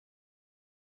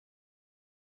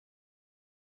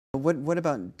What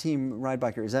about Team Ride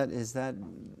Biker? Is that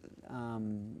I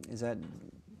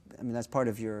mean, that's part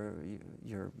of your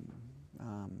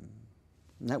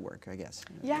network, I guess.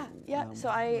 Yeah, yeah. So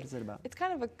what is it about? it's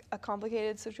kind of a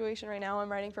complicated situation right now.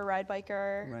 I'm riding for Ride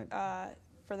Biker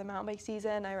for the mountain bike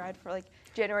season. I ride for like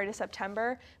January to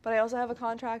September, but I also have a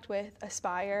contract with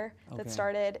Aspire that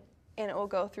started, and it will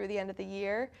go through the end of the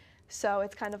year. So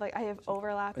it's kind of like I have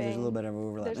overlapping. There's a little bit of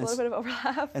overlap. There's a little bit of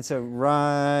overlap. And so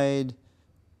Ride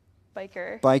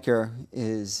Biker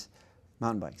is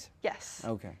mountain bikes. Yes.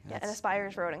 Okay. Yeah, and Aspire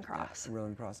is road and cross. Yeah, road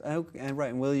and cross. Okay, and right.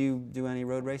 And will you do any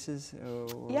road races?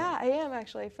 Yeah, I am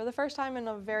actually. For the first time in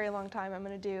a very long time, I'm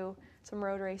going to do some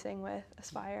road racing with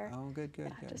Aspire. Oh, good. Yeah,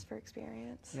 just for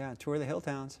experience. Yeah, tour the hill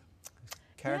towns.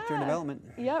 Character development.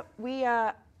 Yep.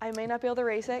 I may not be able to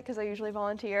race it because I usually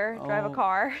volunteer, drive a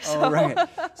car. So. Oh, right.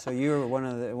 So you're one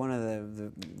of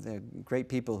the great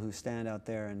people who stand out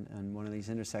there in one of these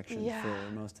intersections for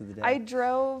most of the day. I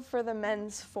drove for the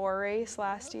men's 4 race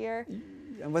last year.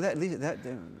 Well,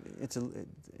 it's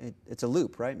a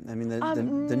loop, right? I mean,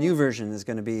 the new version is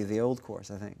going to be the old course,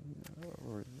 I think.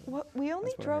 Well, we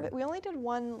only drove it. We only did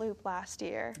 1 loop last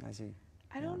year. I see.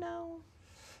 I don't know.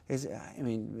 I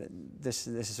mean, this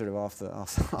is sort of off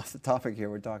the topic here.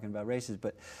 We're talking about races,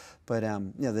 but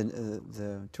yeah,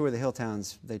 the Tour of the Hill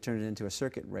Towns, they turned it into a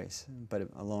circuit race, but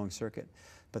a long circuit.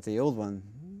 But the old one,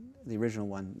 the original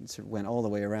one, sort of went all the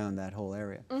way around that whole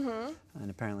area, and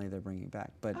apparently they're bringing it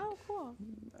back. But oh, cool.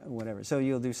 Whatever. So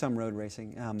you'll do some road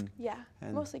racing. Yeah,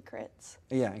 mostly crits.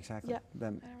 Yeah, exactly. Yep. I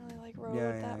don't really like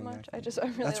road that much. Exactly.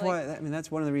 I really that's why. I mean,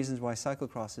 that's one of the reasons why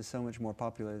cyclocross is so much more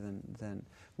popular than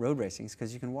road racing, is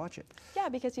because you can watch it. Yeah,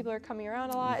 because people are coming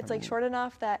around a lot. It's like short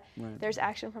enough that there's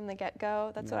action from the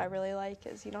get-go. That's what I really like,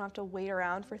 is you don't have to wait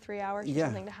around for 3 hours for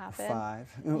something to happen.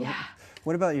 5. Yeah.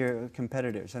 What about your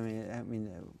competitors? I mean,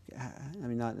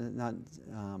 not.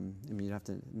 I mean, you have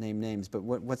to name names, but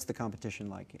what's the competition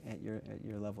like at your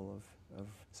level of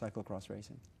cyclocross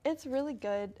racing? It's really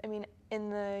good. I mean, in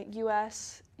the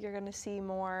U.S., you're going to see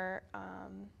more.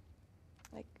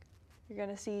 You're going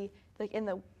to see like in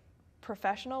the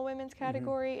professional women's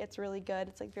category, it's really good.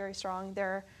 It's like very strong.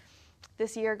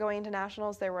 This year going into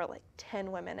nationals, there were like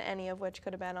 10 women, any of which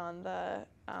could have been on the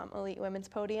elite women's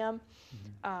podium.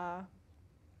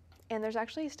 And there's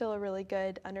actually still a really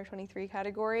good under 23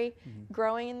 category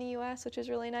growing in the U.S., which is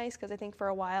really nice, because I think for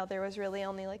a while there was really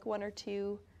only like 1 or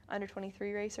 2 under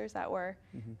 23 racers that were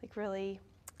like really,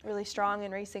 really strong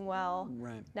and racing well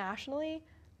nationally.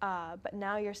 But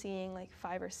now you're seeing like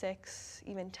 5 or 6,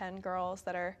 even 10 girls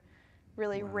that are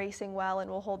really racing well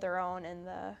and will hold their own in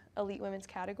the elite women's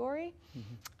category.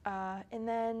 And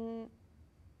then,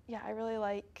 yeah, I really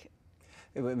like.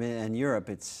 I mean, in Europe,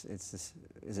 it's this,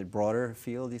 is it broader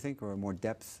field, do you think, or more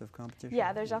depth of competition?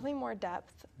 Yeah, there's definitely more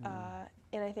depth,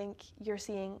 and I think you're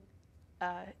seeing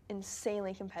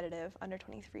insanely competitive under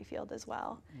 23 field as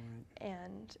well.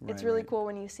 And it's really cool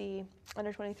when you see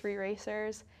under 23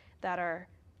 racers that are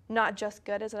not just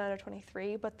good as an under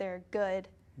 23, but they're good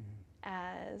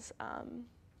as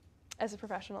a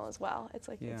professional as well. It's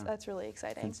like that's really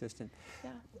exciting. Consistent. Yeah.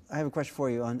 I have a question for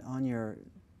you. On your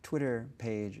Twitter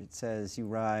page, it says you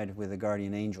ride with a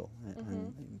guardian angel.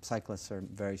 And cyclists are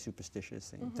very superstitious.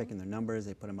 They take in their numbers,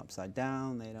 they put them upside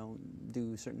down, they don't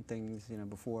do certain things,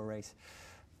 before a race.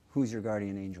 Who's your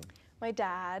guardian angel? My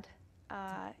dad.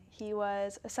 He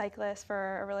was a cyclist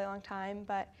for a really long time,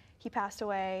 but he passed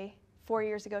away 4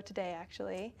 years ago today,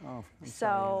 actually. Oh,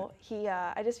 so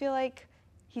I just feel like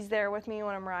he's there with me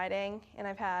when I'm riding, and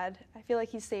I feel like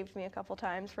he's saved me a couple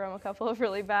times from a couple of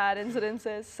really bad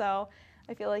incidences. So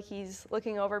I feel like he's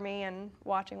looking over me and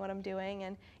watching what I'm doing,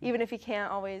 and even if he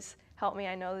can't always help me,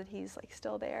 I know that he's like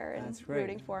still there and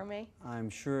rooting for me. I'm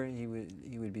sure he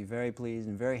would be very pleased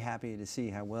and very happy to see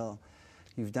how well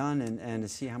you've done and to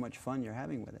see how much fun you're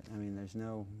having with it. I mean,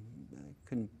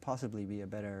 couldn't possibly be a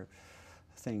better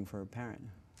thing for a parent.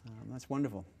 That's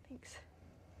wonderful. Thanks.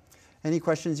 Any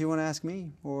questions you want to ask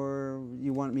me, or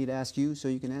you want me to ask you so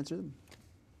you can answer them?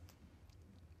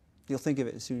 You'll think of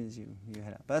it as soon as you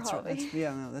head out. But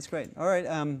that's great. All right.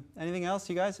 Anything else,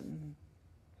 you guys?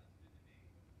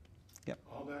 Yep.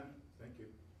 All done. Thank you.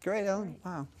 Great, Ellen.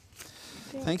 Wow.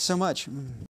 Thanks so much.